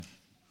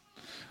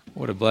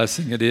What a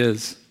blessing it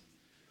is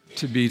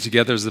to be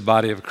together as the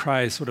body of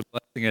Christ. What a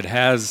blessing it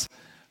has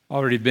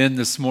already been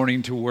this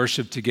morning to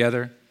worship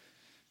together,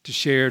 to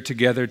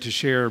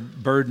share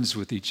burdens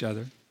with each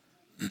other.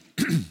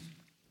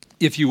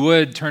 If you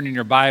would, turn in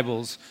your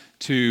Bibles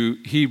to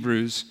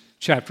Hebrews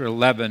chapter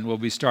 11. We'll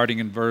be starting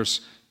in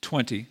verse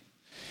 20.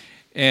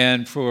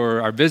 And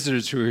for our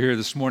visitors who are here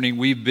this morning,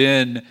 we've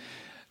been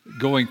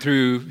going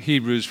through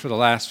Hebrews for the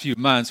last few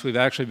months. We've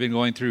actually been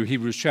going through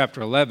Hebrews chapter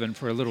 11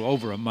 for a little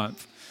over a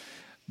month.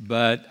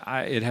 But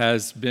it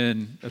has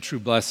been a true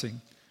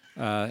blessing,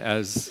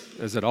 as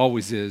it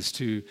always is,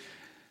 to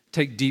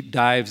take deep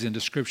dives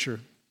into Scripture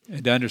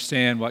and to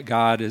understand what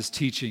God is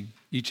teaching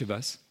each of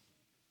us.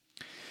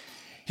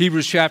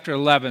 Hebrews chapter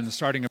 11,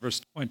 starting at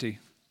verse 20.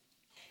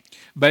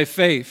 By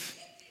faith,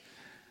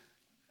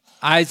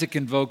 Isaac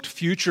invoked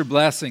future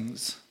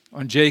blessings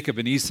on Jacob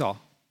and Esau.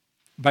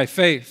 By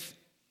faith,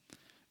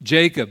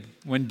 Jacob,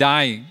 when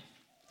dying,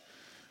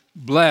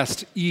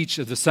 blessed each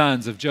of the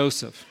sons of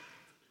Joseph,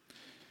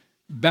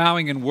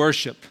 bowing in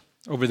worship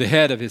over the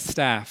head of his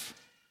staff.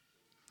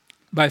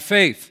 By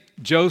faith,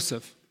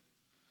 Joseph,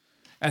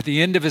 at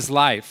the end of his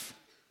life,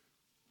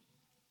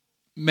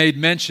 made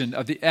mention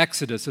of the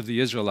exodus of the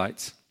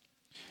Israelites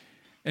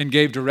and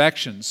gave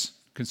directions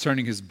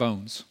concerning his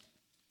bones.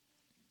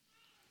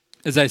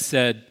 As I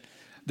said,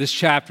 this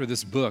chapter,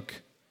 this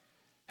book,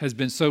 has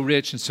been so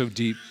rich and so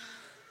deep,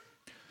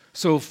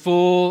 so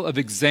full of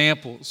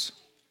examples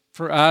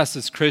for us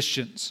as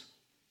Christians,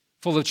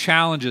 full of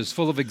challenges,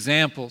 full of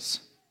examples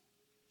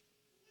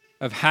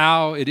of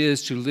how it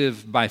is to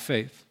live by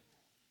faith.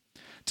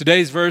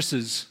 Today's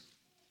verses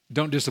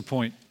don't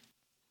disappoint.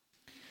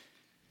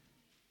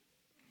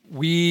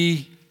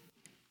 We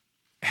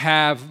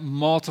have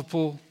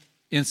multiple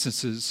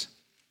instances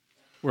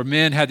where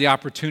men had the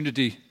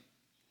opportunity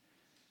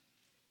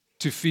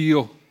to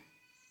feel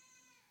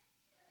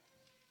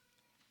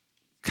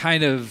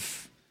kind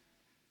of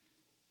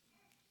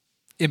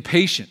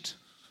impatient,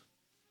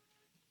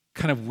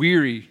 kind of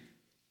weary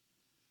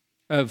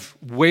of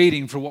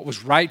waiting for what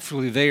was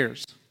rightfully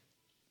theirs.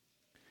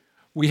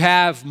 We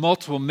have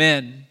multiple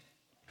men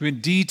who in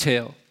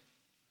detail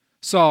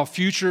saw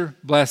future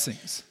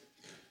blessings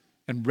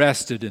and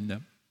rested in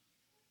them.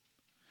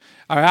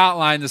 Our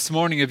outline this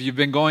morning, if you've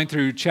been going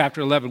through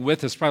chapter 11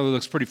 with us, probably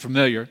looks pretty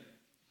familiar.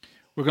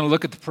 We're going to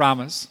look at the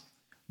promise,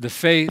 the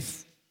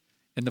faith,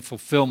 and the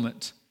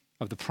fulfillment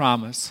of the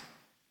promise,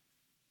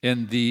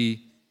 and the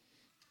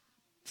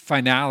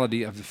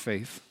finality of the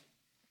faith.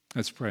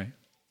 Let's pray.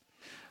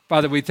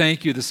 Father, we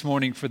thank you this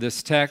morning for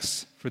this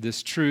text, for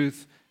this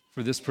truth,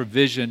 for this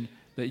provision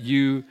that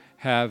you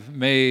have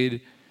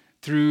made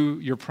through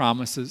your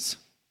promises.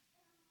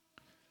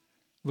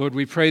 Lord,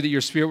 we pray that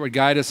your Spirit would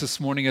guide us this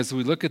morning as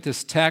we look at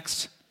this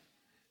text,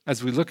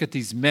 as we look at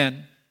these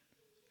men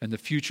and the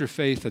future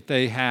faith that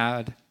they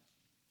had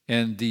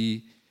and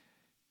the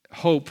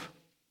hope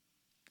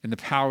and the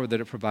power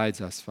that it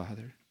provides us,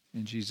 Father.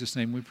 In Jesus'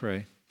 name we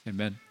pray.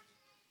 Amen.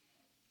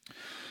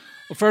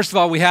 Well, first of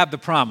all, we have the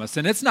promise,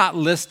 and it's not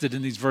listed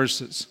in these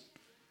verses,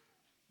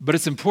 but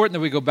it's important that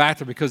we go back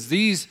there because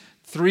these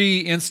three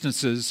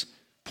instances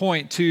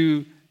point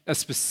to a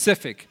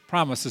specific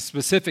promise, a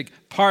specific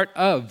part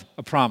of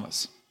a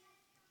promise.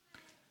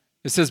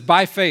 It says,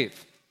 by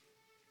faith,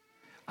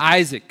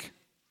 Isaac,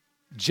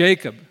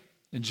 Jacob,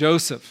 and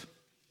Joseph.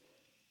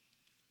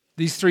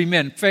 These three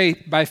men,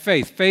 faith by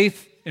faith.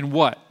 Faith in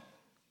what?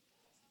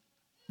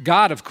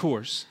 God, of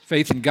course,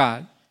 faith in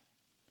God.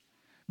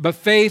 But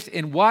faith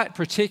in what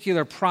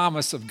particular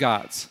promise of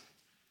God's?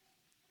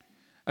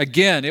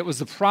 Again, it was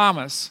the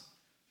promise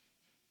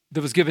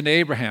that was given to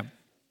Abraham.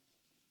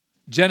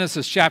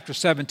 Genesis chapter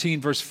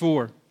 17, verse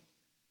 4.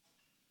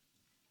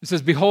 It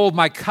says, behold,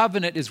 my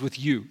covenant is with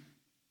you,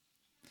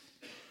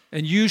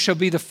 and you shall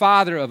be the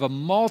father of a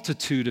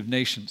multitude of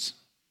nations.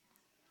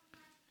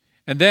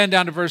 And then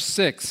down to verse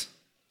 6.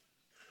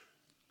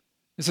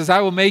 It says,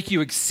 I will make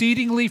you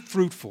exceedingly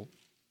fruitful,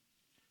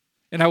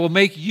 and I will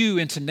make you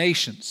into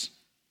nations,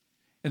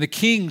 and the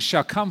kings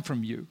shall come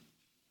from you,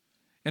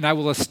 and I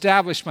will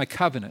establish my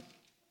covenant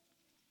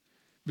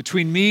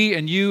between me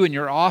and you and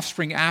your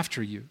offspring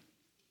after you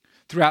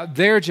throughout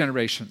their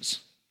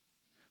generations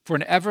for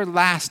an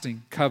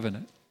everlasting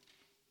covenant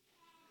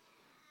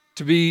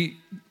to be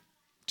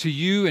to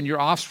you and your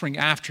offspring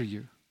after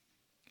you.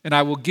 And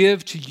I will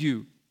give to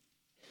you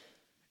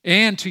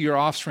and to your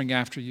offspring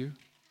after you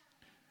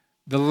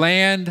the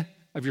land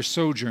of your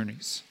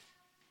sojournings,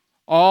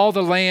 all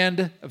the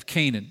land of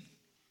Canaan,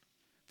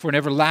 for an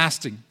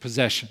everlasting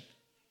possession.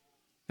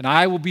 And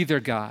I will be their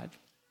God.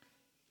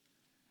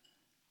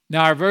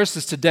 Now, our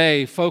verses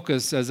today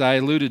focus, as I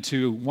alluded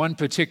to, one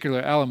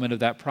particular element of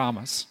that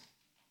promise.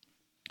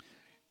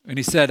 And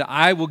he said,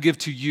 I will give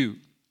to you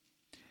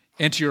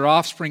and to your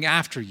offspring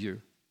after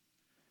you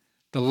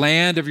the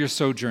land of your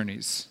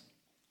sojournings,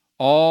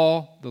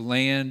 all the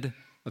land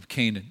of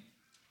Canaan.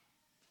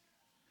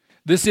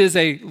 This is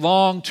a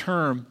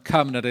long-term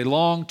covenant, a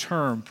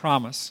long-term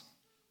promise.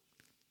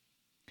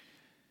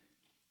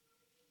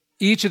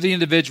 Each of the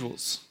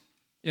individuals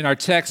in our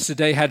text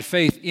today had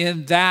faith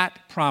in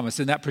that promise,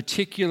 in that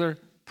particular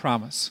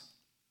promise.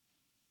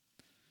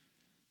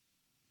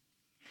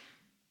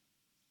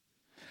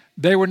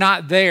 They were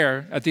not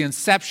there at the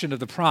inception of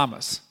the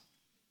promise,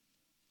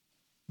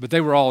 but they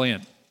were all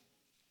in.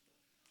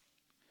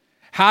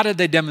 How did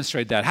they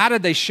demonstrate that? How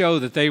did they show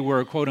that they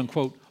were, quote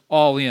unquote,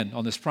 all in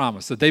on this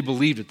promise, that they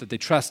believed it, that they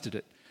trusted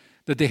it,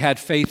 that they had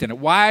faith in it?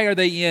 Why are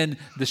they in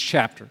this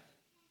chapter?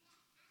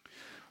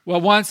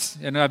 Well, once,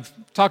 and I've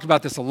talked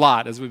about this a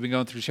lot as we've been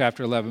going through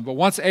chapter 11, but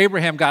once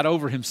Abraham got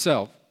over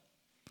himself,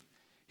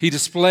 he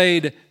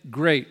displayed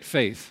great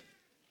faith.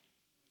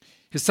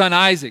 His son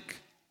Isaac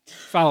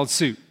followed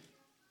suit.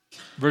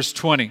 Verse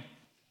 20,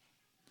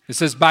 it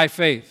says, by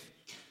faith,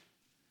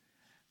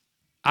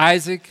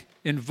 Isaac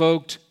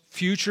invoked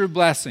future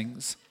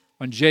blessings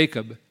on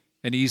Jacob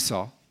and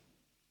Esau.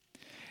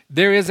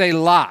 There is a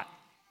lot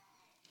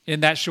in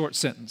that short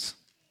sentence.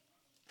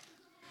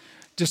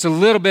 Just a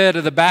little bit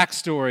of the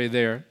backstory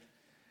there.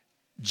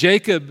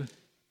 Jacob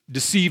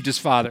deceived his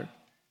father,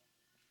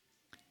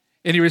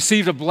 and he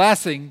received a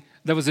blessing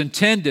that was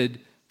intended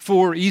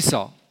for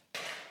Esau.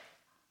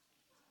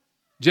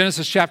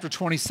 Genesis chapter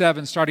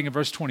 27, starting in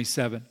verse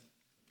 27.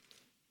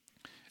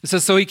 It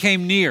says, so he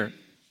came near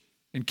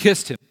and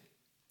kissed him.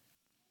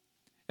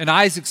 And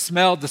Isaac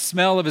smelled the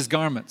smell of his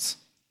garments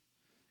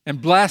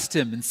and blessed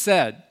him and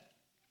said,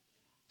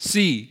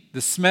 see,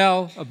 the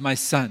smell of my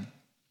son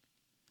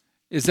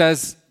is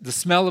as the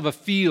smell of a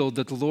field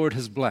that the Lord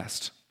has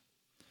blessed.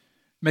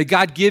 May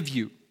God give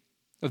you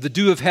of the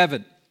dew of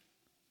heaven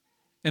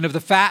and of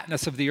the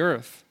fatness of the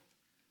earth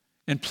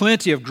and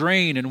plenty of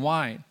grain and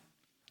wine.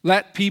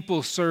 Let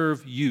people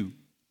serve you,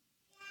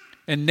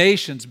 and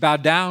nations bow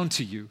down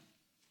to you.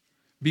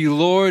 Be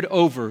Lord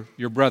over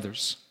your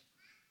brothers.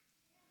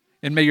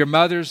 And may your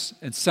mother's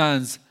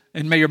sons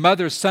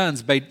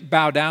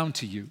bow down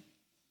to you.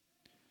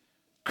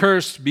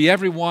 Cursed be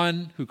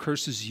everyone who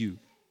curses you,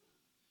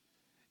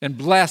 and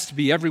blessed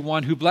be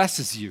everyone who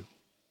blesses you.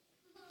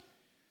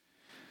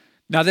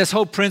 Now, this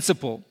whole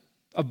principle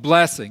of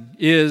blessing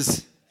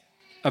is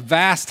a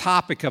vast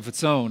topic of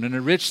its own and a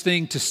rich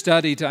thing to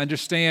study to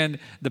understand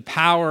the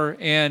power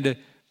and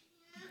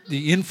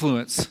the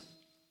influence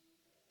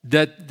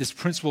that this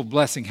principle of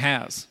blessing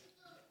has.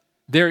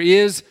 There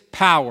is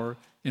power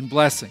in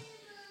blessing.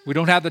 We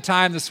don't have the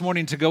time this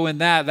morning to go in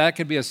that. That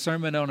could be a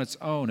sermon on its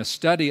own, a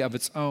study of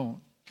its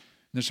own.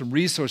 And there's some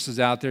resources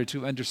out there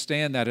to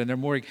understand that, and there are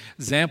more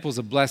examples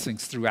of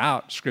blessings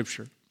throughout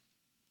Scripture.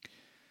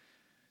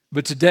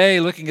 But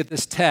today, looking at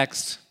this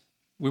text,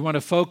 we want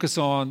to focus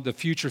on the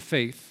future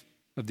faith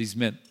of these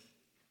men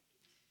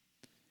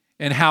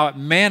and how it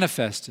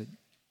manifested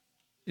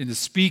in the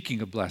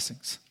speaking of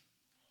blessings.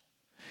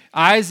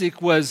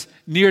 Isaac was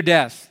near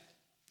death.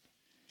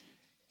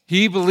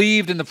 He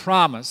believed in the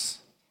promise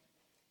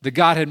that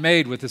God had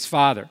made with his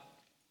father.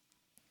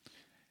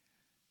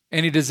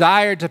 And he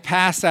desired to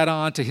pass that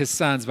on to his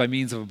sons by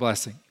means of a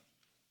blessing.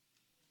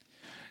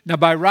 Now,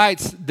 by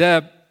rights,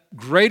 the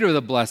greater of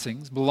the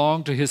blessings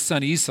belonged to his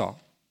son Esau.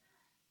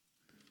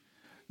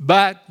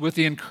 But with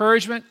the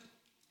encouragement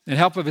and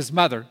help of his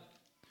mother,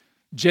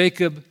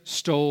 Jacob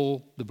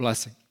stole the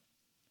blessing,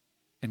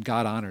 and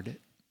God honored it.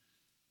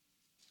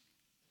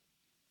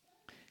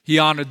 He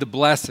honored the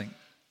blessing,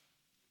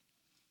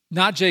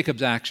 not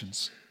Jacob's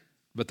actions,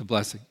 but the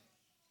blessing.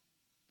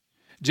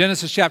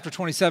 Genesis chapter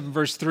 27,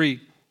 verse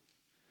 3.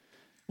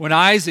 When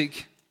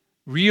Isaac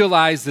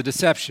realized the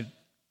deception,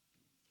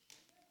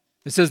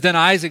 it says, then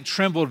Isaac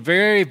trembled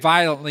very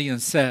violently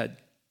and said,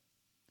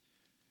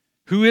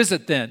 who is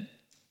it then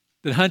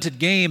that hunted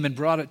game and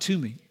brought it to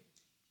me?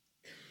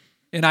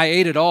 And I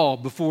ate it all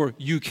before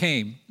you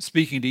came,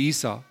 speaking to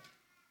Esau.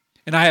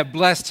 And I have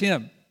blessed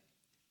him.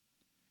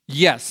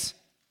 Yes,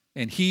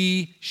 and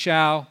he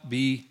shall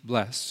be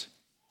blessed.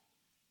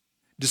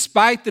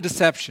 Despite the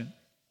deception,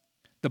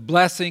 the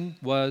blessing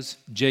was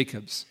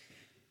Jacob's.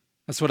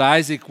 That's what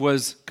Isaac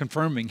was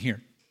confirming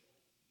here.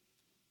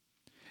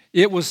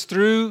 It was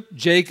through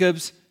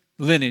Jacob's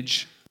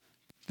lineage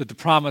that the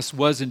promise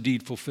was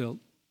indeed fulfilled.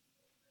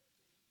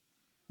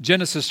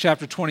 Genesis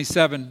chapter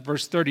 27,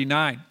 verse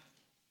 39.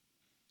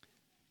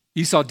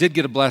 Esau did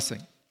get a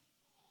blessing.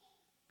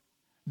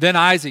 Then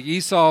Isaac,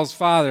 Esau's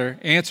father,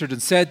 answered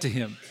and said to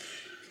him,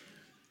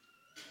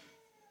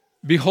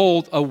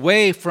 behold,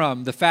 away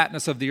from the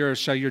fatness of the earth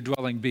shall your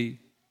dwelling be,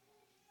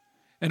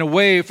 and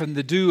away from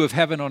the dew of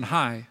heaven on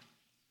high.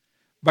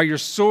 By your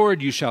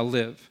sword you shall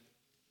live,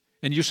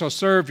 and you shall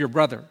serve your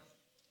brother.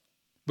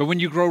 But when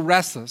you grow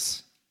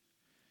restless,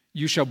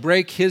 you shall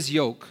break his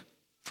yoke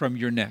from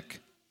your neck.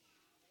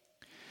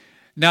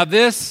 Now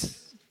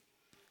this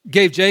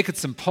gave Jacob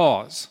some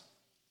pause.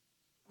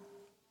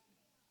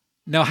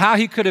 Now how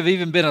he could have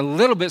even been a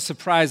little bit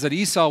surprised that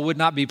Esau would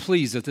not be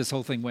pleased that this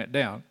whole thing went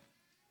down,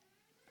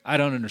 I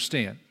don't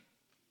understand.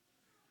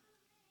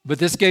 But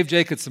this gave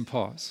Jacob some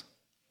pause.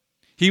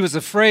 He was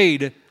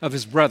afraid of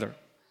his brother,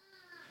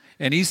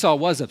 and Esau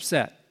was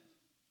upset.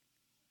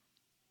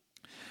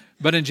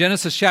 But in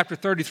Genesis chapter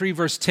 33,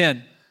 verse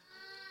 10,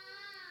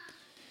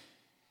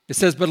 it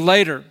says, but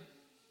later,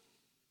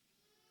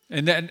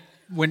 And then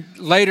when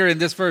later in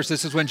this verse,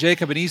 this is when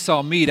Jacob and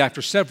Esau meet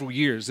after several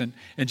years. And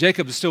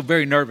Jacob is still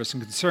very nervous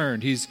and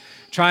concerned. He's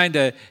trying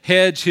to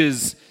hedge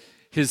his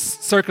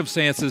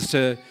circumstances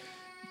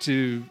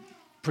to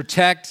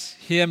protect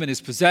him and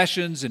his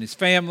possessions and his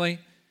family. And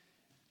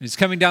he's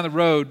coming down the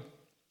road.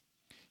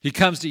 He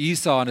comes to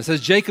Esau and it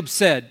says, Jacob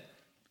said,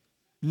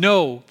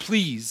 "No,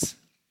 please,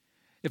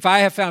 if I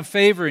have found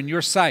favor in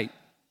your sight,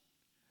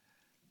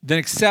 then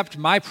accept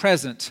my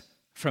present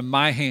from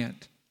my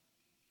hand.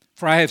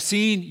 For I have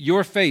seen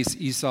your face,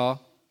 Esau,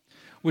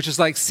 which is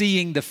like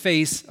seeing the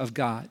face of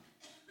God.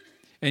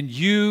 And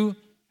you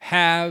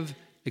have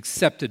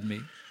accepted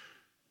me."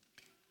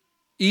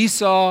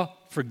 Esau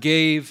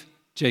forgave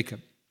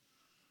Jacob.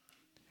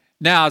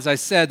 Now, as I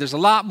said, there's a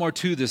lot more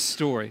to this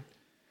story,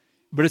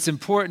 but it's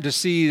important to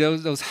see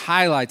those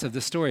highlights of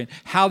the story and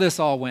how this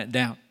all went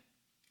down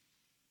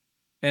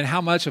and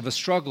how much of a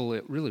struggle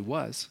it really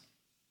was.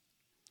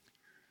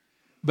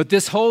 But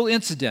this whole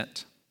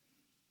incident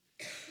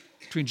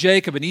between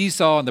Jacob and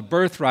Esau and the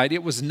birthright,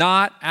 it was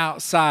not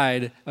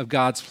outside of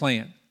God's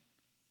plan.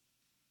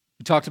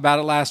 We talked about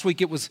it last week.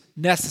 It was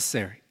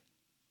necessary.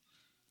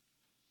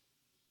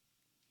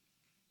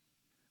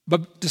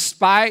 But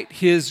despite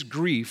his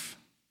grief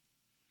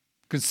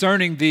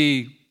concerning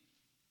the,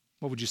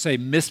 what would you say,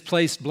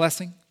 misplaced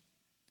blessing,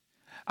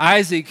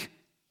 Isaac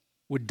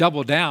would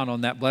double down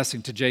on that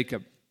blessing to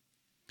Jacob.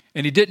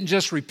 And he didn't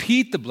just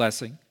repeat the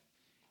blessing,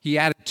 he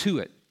added to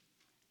it.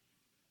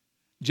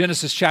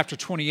 Genesis chapter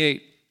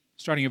 28,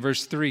 starting in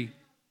verse 3.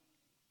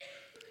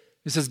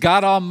 It says,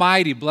 "God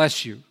Almighty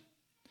bless you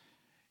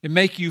and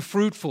make you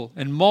fruitful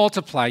and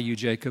multiply you,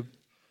 Jacob,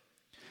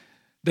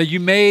 that you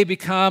may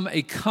become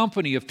a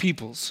company of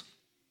peoples.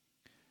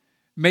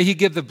 May he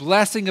give the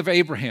blessing of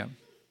Abraham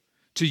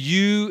to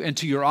you and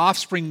to your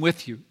offspring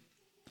with you,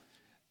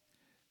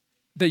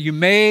 that you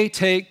may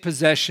take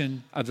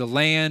possession of the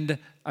land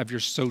of your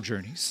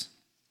sojournings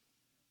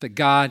that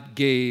God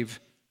gave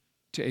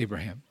to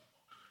Abraham."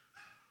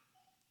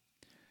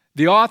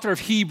 The author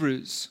of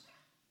Hebrews,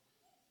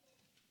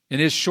 in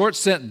his short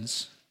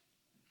sentence,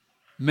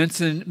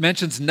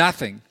 mentions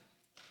nothing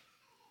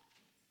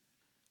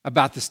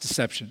about this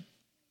deception.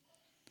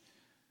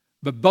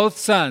 But both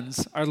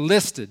sons are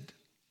listed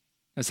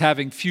as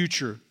having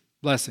future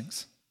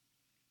blessings,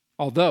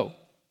 although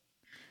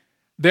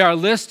they are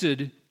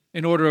listed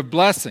in order of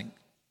blessing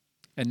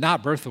and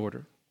not birth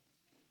order,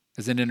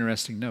 as an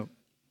interesting note.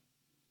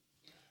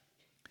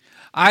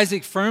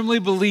 Isaac firmly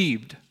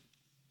believed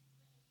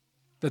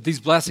that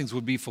these blessings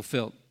would be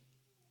fulfilled.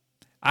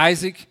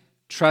 Isaac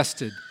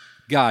trusted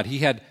God. He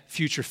had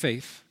future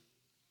faith.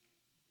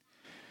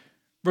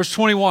 Verse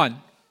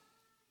 21,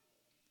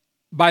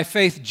 "By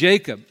faith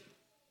Jacob,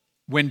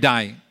 when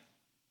dying,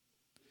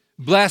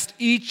 blessed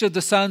each of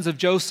the sons of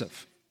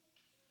Joseph,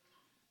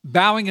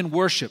 bowing in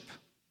worship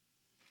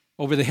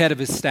over the head of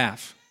his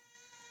staff.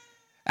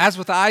 As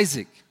with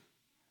Isaac,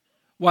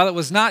 while it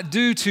was not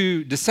due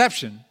to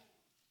deception,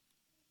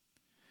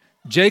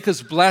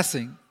 Jacob's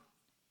blessing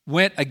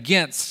went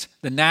against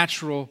the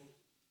natural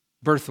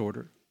birth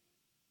order.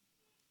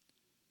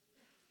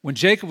 When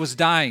Jacob was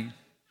dying,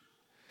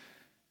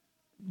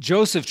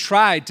 Joseph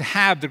tried to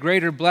have the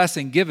greater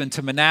blessing given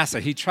to Manasseh.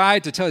 He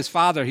tried to tell his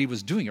father he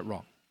was doing it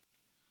wrong.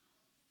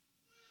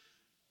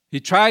 He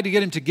tried to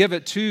get him to give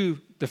it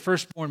to the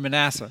firstborn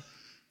Manasseh.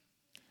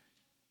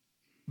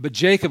 But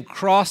Jacob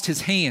crossed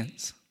his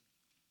hands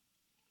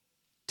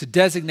to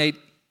designate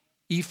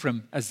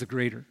Ephraim as the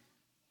greater.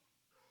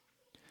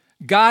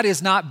 God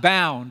is not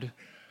bound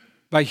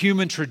by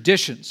human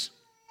traditions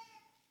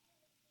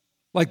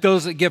like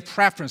those that give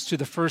preference to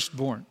the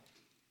firstborn.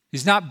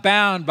 He's not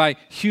bound by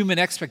human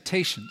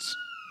expectations.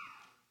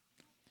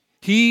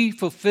 He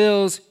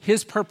fulfills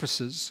his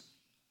purposes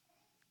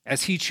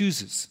as he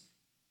chooses.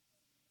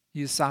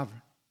 He is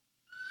sovereign.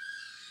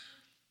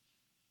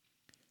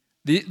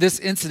 This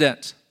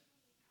incident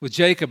with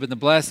Jacob and the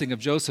blessing of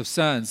Joseph's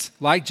sons,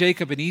 like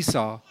Jacob and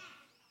Esau,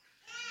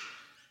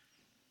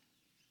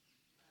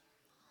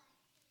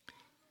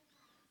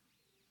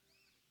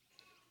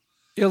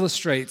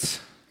 illustrates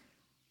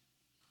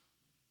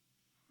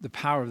the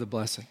power of the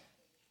blessing.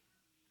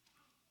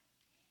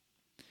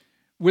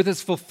 With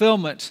its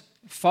fulfillment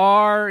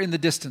far in the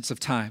distance of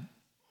time.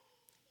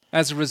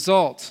 As a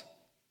result,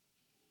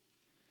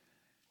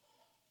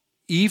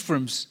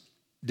 Ephraim's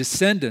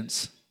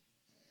descendants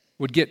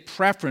would get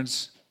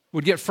preference,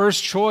 would get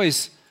first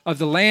choice of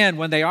the land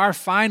when they are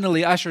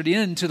finally ushered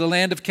into the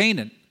land of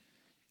Canaan,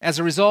 as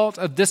a result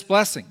of this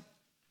blessing,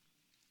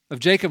 of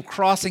Jacob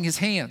crossing his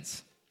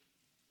hands.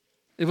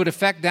 It would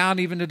affect down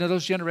even into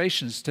those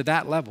generations to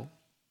that level.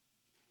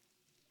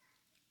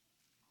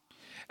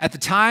 At the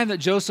time that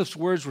Joseph's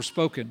words were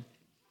spoken,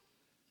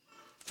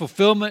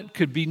 fulfillment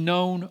could be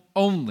known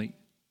only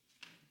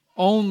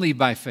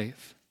by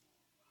faith.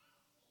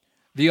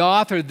 The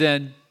author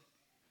then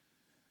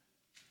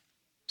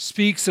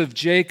speaks of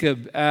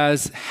Jacob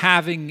as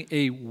having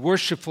a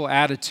worshipful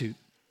attitude.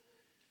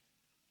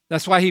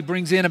 That's why he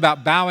brings in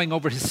about bowing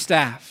over his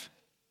staff.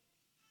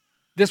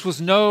 This was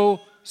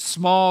no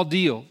small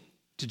deal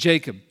to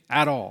Jacob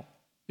at all.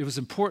 It was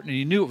important, and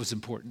he knew it was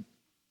important.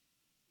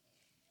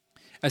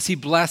 As he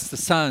blessed the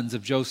sons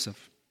of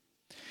Joseph,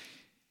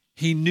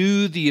 he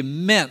knew the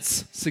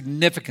immense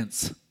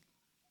significance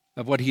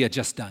of what he had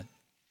just done.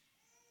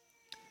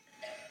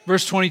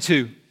 Verse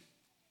 22,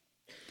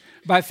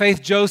 by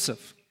faith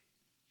Joseph,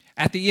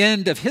 at the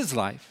end of his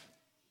life,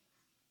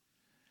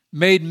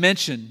 made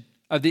mention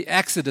of the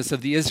exodus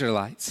of the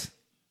Israelites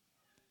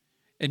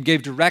and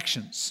gave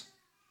directions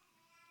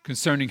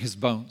concerning his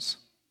bones.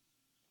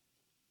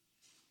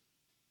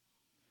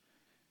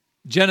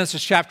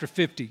 Genesis chapter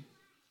 50,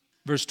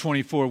 verse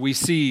 24, we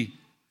see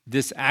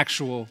this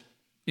actual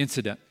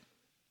incident.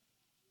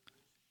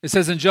 It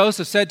says, and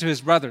Joseph said to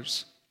his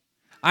brothers,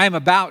 I am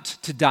about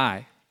to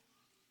die,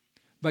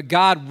 but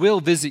God will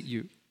visit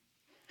you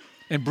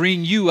and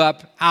bring you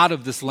up out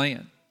of this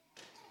land,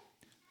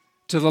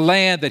 to the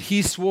land that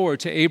he swore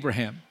to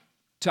Abraham,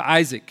 to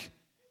Isaac,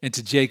 and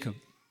to Jacob.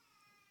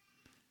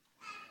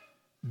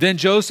 Then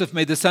Joseph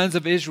made the sons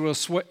of Israel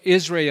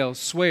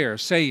swear,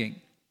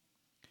 saying,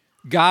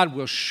 God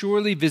will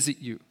surely visit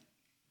you,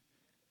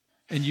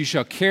 and you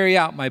shall carry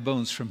out my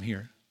bones from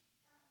here.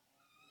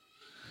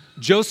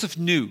 Joseph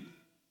knew,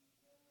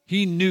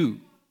 he knew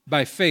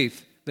by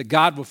faith that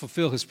God will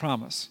fulfill his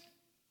promise.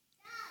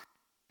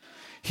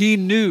 He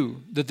knew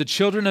that the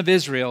children of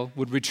Israel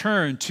would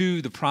return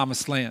to the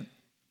promised land.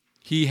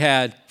 He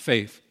had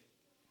faith.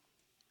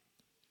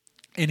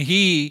 And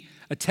he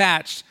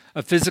attached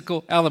a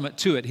physical element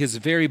to it, his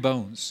very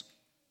bones.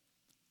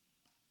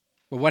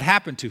 Well, what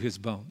happened to his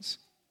bones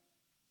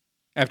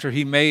after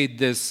he made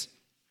this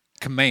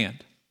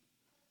command?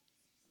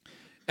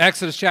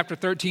 Exodus chapter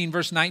 13,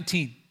 verse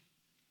 19.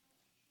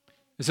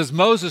 It says,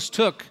 Moses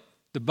took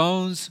the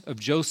bones of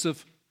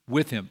Joseph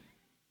with him.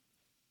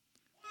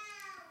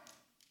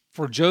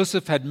 For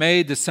Joseph had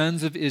made the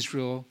sons of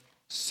Israel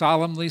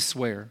solemnly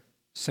swear,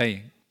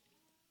 saying,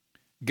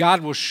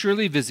 God will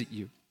surely visit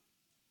you,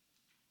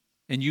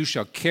 and you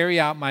shall carry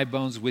out my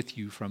bones with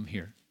you from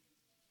here.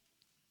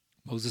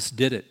 Moses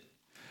did it.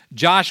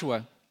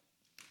 Joshua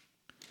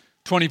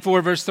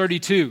 24, verse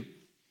 32.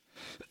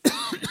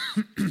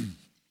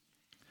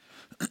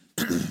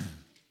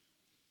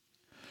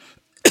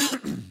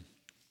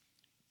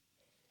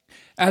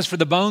 As for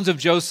the bones of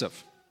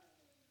Joseph,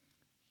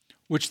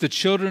 which the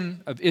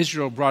children of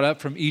Israel brought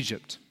up from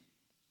Egypt,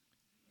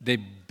 they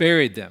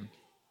buried them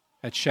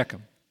at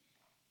Shechem,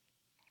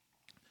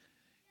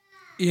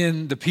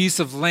 in the piece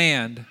of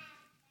land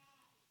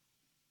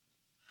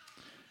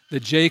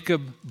that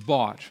Jacob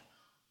bought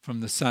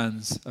from the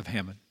sons of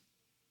Hamor,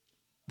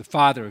 the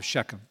father of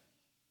Shechem,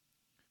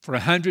 for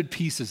 100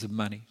 pieces of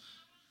money.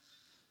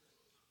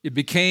 It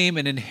became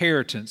an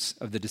inheritance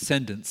of the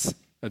descendants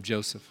of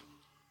Joseph.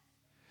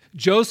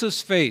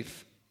 Joseph's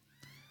faith,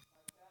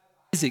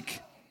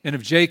 Isaac and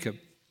of Jacob,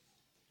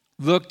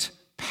 looked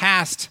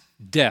past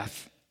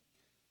death,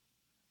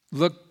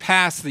 looked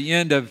past the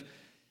end of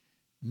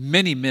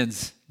many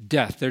men's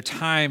death, their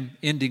time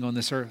ending on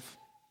this earth.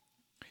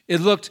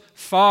 It looked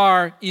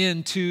far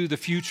into the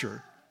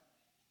future.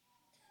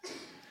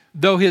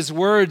 Though his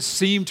words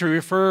seemed to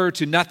refer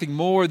to nothing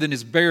more than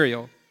his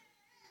burial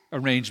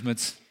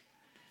arrangements,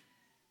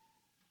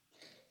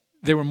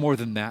 they were more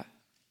than that.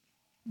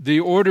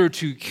 The order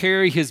to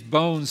carry his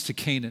bones to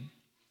Canaan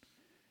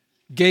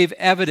gave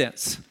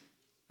evidence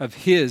of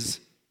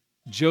his,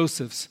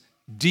 Joseph's,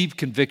 deep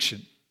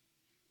conviction.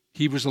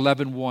 Hebrews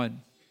 11:1.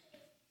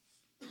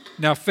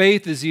 Now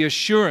faith is the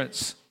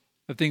assurance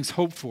of things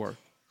hoped for,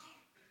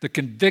 the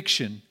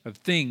conviction of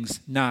things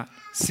not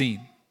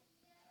seen.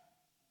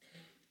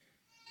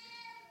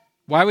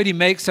 Why would he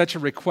make such a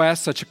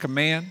request, such a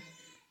command?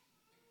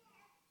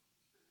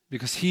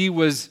 Because he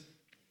was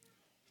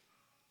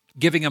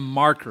giving a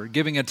marker,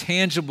 giving a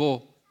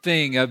tangible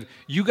thing of,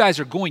 you guys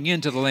are going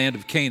into the land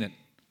of Canaan.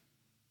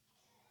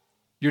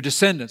 Your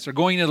descendants are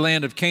going into the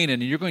land of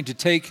Canaan, and you're going to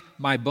take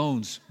my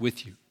bones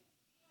with you.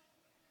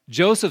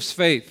 Joseph's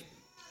faith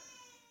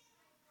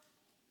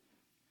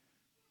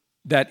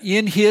that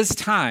in his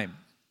time,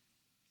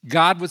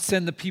 God would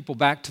send the people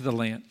back to the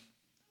land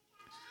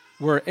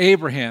where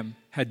Abraham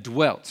had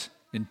dwelt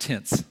in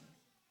tents.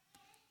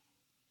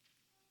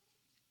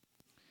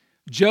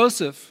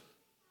 Joseph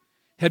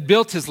had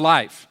built his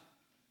life.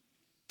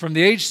 From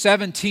the age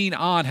 17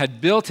 on,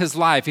 had built his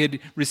life. He had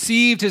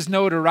received his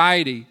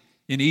notoriety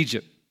in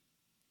Egypt.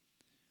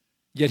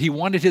 Yet he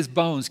wanted his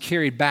bones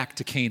carried back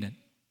to Canaan.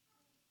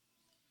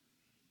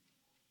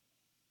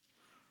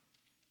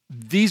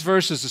 These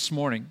verses this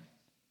morning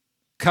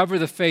cover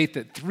the faith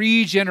that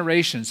 3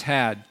 generations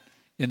had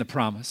in the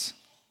promise.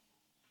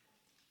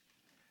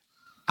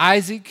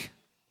 Isaac,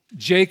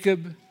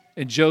 Jacob,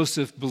 and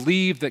Joseph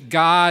believed that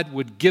God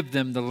would give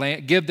them the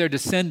land, give their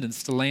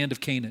descendants the land of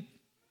Canaan,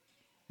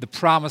 the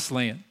promised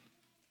land,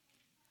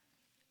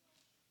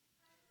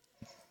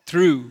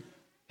 through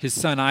his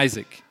son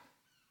Isaac,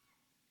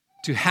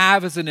 to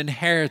have as an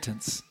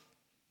inheritance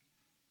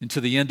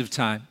until the end of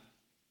time.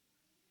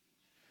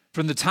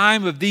 From the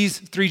time of these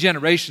 3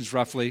 generations,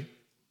 roughly,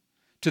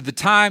 to the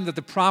time that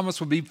the promise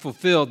will be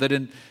fulfilled,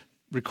 that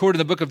recorded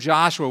in the book of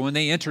Joshua when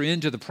they enter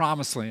into the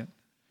promised land,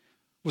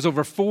 was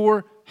over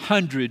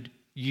 400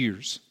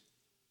 years.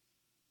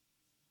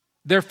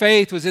 Their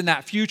faith was in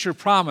that future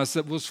promise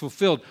that was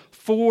fulfilled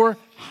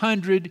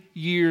 400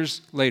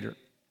 years later.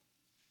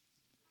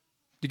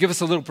 To give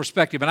us a little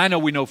perspective, and I know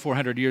we know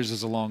 400 years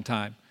is a long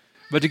time,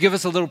 but to give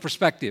us a little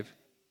perspective,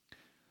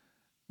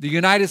 the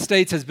United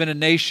States has been a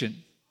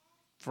nation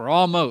for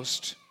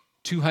almost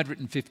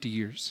 250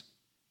 years.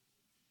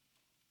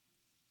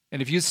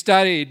 And if you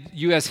studied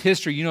U.S.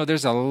 history, you know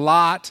there's a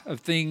lot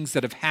of things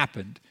that have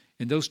happened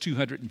in those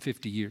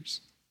 250 years.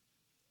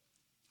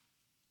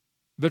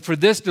 But for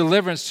this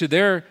deliverance to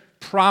their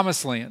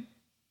promised land,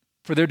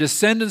 for their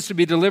descendants to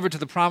be delivered to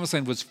the promised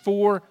land, was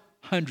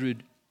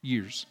 400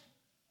 years.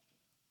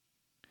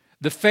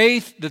 The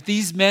faith that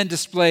these men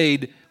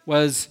displayed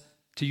was,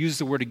 to use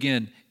the word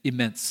again,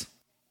 immense.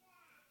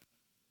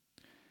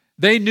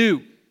 They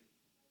knew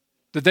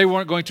that they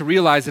weren't going to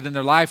realize it in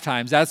their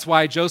lifetimes. That's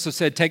why Joseph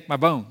said, "Take my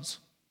bones."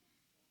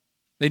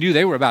 They knew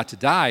they were about to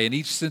die in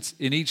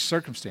each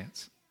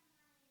circumstance.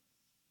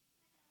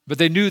 But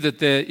they knew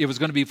that it was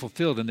going to be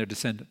fulfilled in their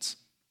descendants.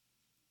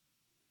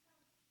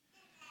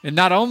 And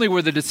not only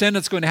were the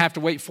descendants going to have to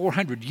wait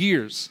 400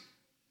 years,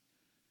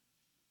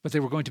 but they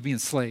were going to be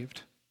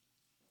enslaved.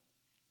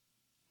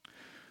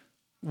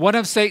 One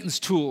of Satan's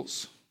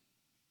tools,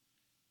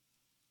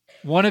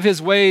 one of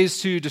his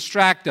ways to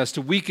distract us,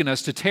 to weaken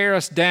us, to tear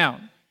us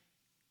down,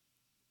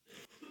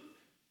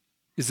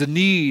 is the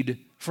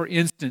need for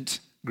instant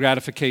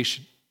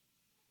gratification.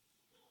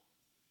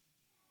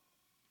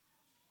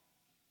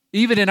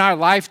 Even in our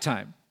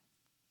lifetime,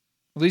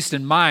 at least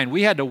in mine,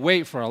 we had to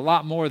wait for a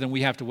lot more than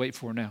we have to wait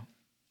for now.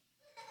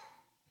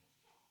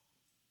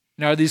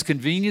 Now, are these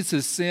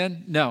conveniences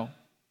sin? No.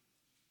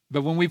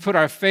 But when we put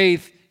our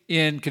faith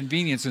in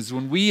conveniences,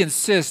 when we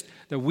insist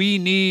that we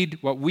need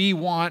what we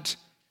want,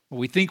 what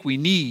we think we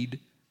need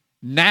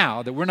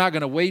now, that we're not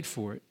going to wait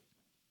for it,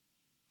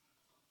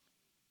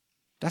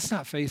 that's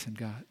not faith in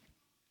God.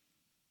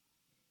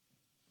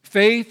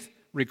 Faith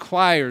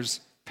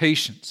requires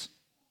patience.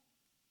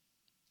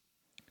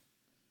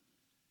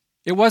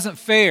 It wasn't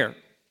fair.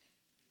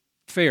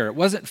 It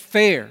wasn't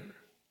fair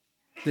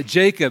that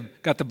Jacob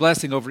got the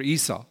blessing over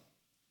Esau.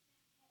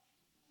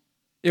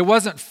 It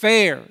wasn't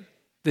fair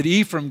that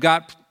Ephraim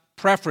got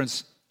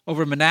preference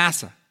over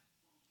Manasseh.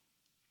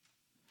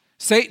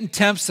 Satan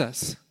tempts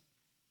us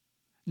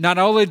not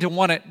only to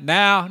want it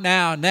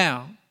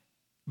now,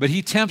 but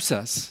he tempts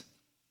us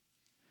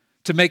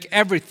to make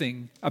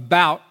everything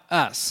about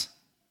us.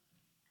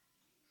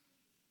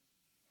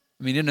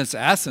 I mean, in its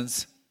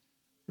essence,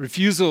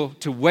 refusal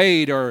to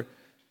wait or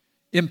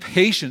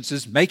impatience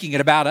is making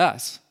it about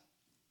us.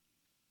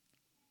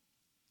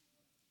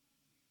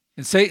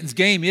 And Satan's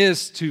game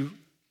is to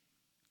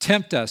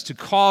tempt us, to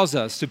cause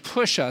us, to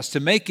push us, to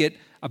make it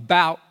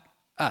about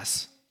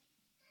us,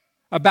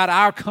 about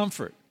our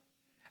comfort,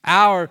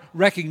 our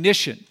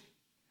recognition,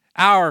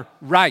 our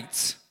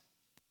rights.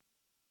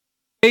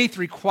 Faith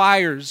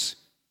requires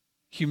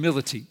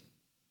humility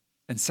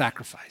and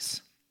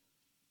sacrifice.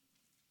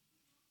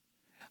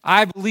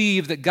 I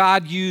believe that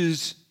God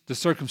used the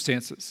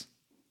circumstances.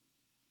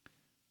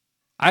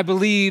 I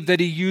believe that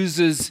he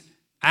uses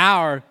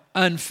our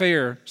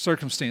unfair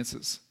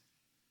circumstances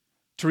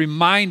to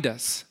remind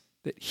us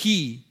that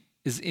he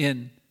is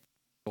in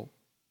control.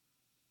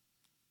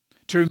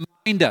 To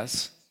remind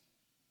us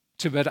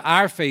to put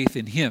our faith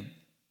in him.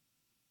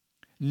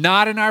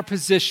 Not in our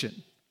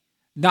position,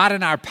 not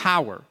in our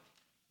power,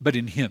 but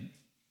in him.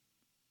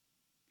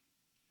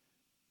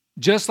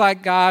 Just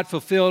like God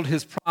fulfilled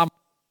his promise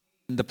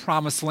in the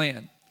promised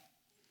land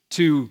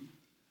to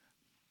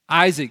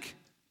Isaac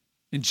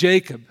and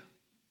Jacob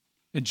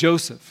and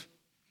Joseph,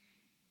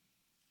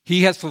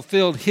 he has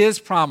fulfilled his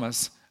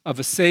promise of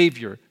a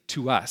Savior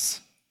to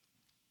us.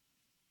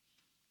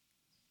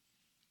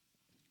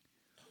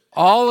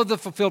 All of the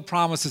fulfilled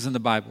promises in the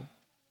Bible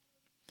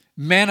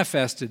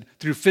manifested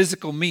through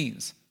physical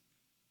means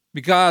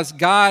because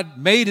God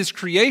made his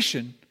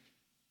creation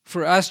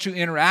for us to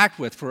interact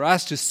with, for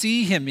us to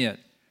see him in,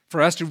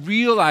 for us to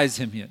realize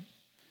him in.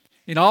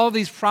 And all of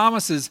these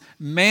promises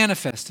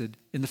manifested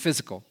in the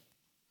physical,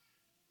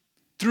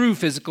 through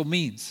physical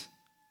means.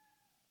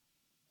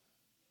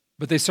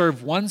 But they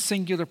serve one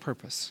singular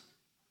purpose: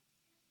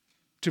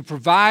 to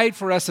provide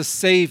for us a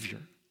Savior,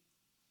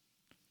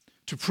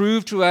 to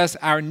prove to us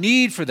our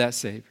need for that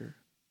Savior,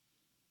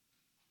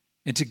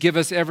 and to give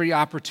us every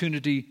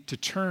opportunity to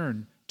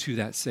turn to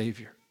that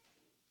Savior.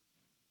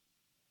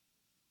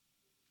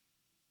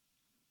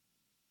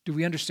 Do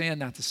we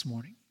understand that this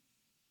morning?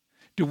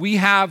 Do we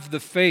have the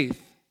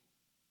faith?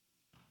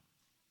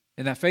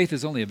 And that faith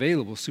is only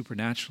available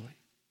supernaturally.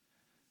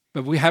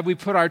 But have we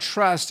put our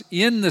trust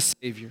in the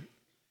Savior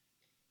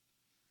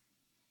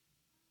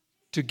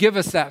to give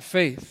us that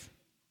faith?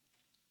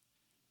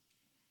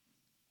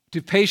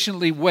 To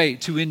patiently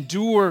wait, to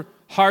endure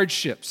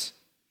hardships,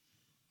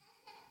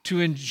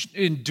 to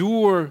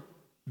endure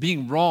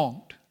being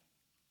wronged.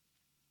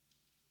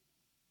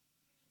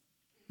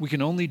 We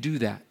can only do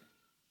that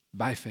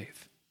by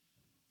faith.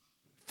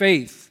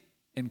 Faith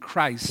in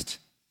Christ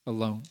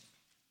alone.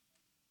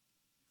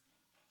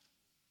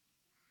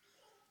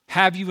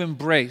 Have you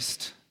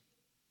embraced?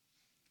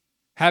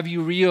 Have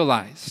you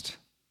realized?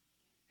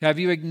 Have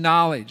you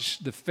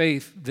acknowledged the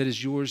faith that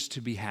is yours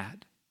to be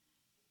had?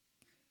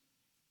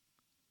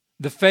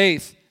 The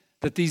faith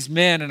that these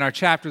men in our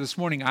chapter this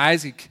morning,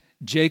 Isaac,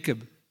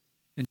 Jacob,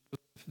 and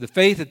Joseph, the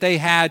faith that they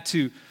had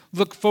to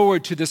look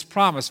forward to this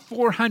promise,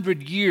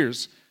 400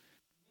 years,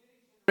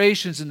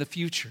 generations in the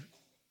future.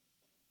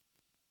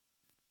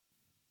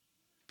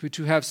 But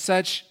to have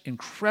such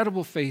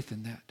incredible faith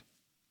in that,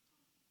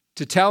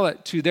 to tell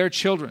it to their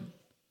children,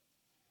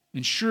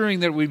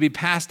 ensuring that it would be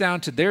passed down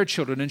to their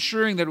children,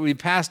 ensuring that it would be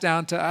passed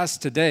down to us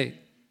today.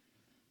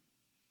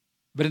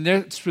 But in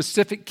their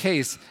specific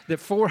case, that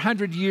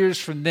 400 years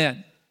from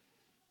then,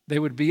 they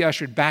would be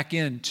ushered back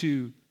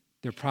into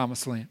their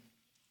promised land.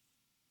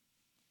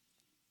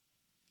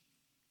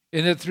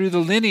 And that through the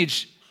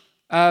lineage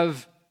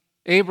of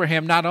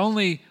Abraham, not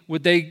only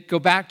would they go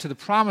back to the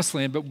promised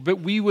land,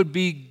 but we would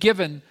be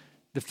given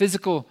the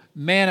physical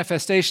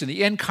manifestation,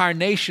 the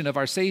incarnation of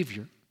our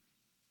Savior.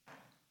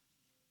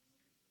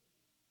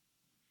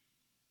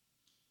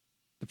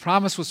 The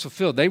promise was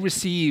fulfilled. They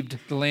received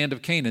the land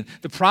of Canaan.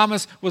 The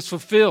promise was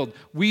fulfilled.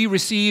 We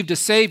received a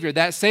Savior.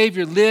 That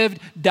Savior lived,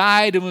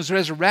 died, and was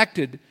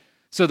resurrected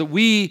so that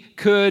we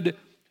could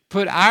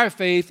put our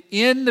faith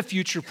in the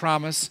future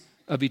promise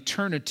of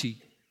eternity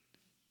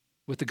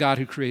with the God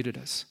who created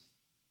us.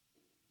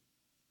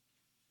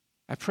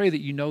 I pray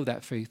that you know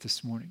that faith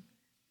this morning.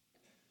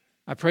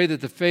 I pray that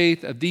the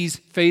faith of these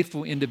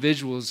faithful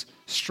individuals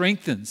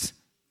strengthens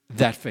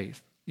that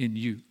faith in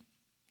you.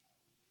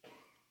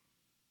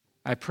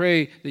 I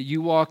pray that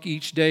you walk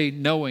each day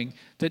knowing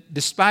that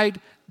despite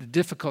the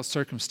difficult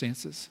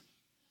circumstances,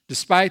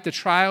 despite the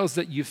trials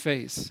that you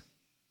face,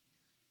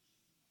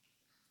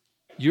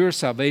 your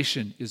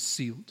salvation is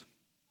sealed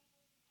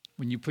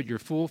when you put your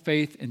full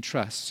faith and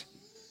trust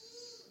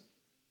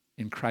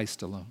in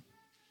Christ alone.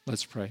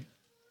 Let's pray.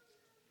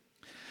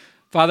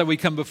 Father, we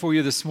come before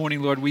you this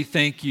morning, Lord. We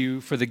thank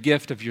you for the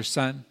gift of your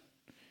Son.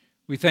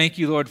 We thank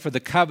you, Lord, for the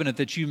covenant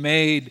that you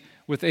made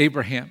with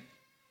Abraham,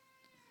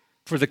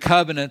 for the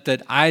covenant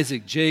that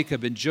Isaac,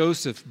 Jacob, and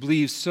Joseph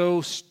believed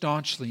so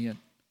staunchly in,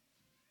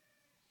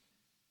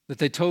 that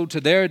they told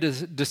to their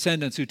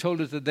descendants, who told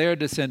it to their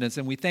descendants.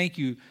 And we thank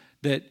you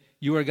that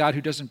you are a God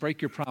who doesn't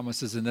break your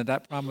promises, and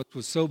that promise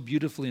was so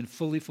beautifully and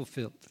fully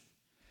fulfilled.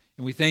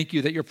 And we thank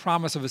you that your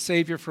promise of a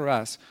Savior for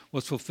us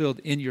was fulfilled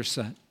in your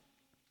Son.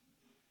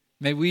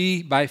 May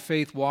we, by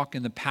faith, walk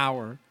in the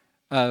power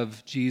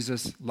of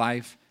Jesus'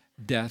 life,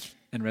 death,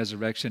 and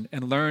resurrection,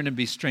 and learn and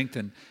be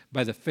strengthened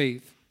by the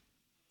faith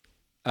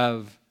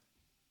of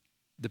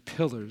the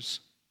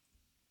pillars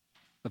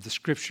of the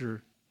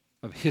Scripture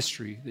of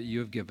history that you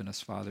have given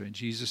us, Father. In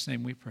Jesus'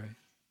 name we pray.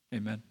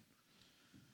 Amen.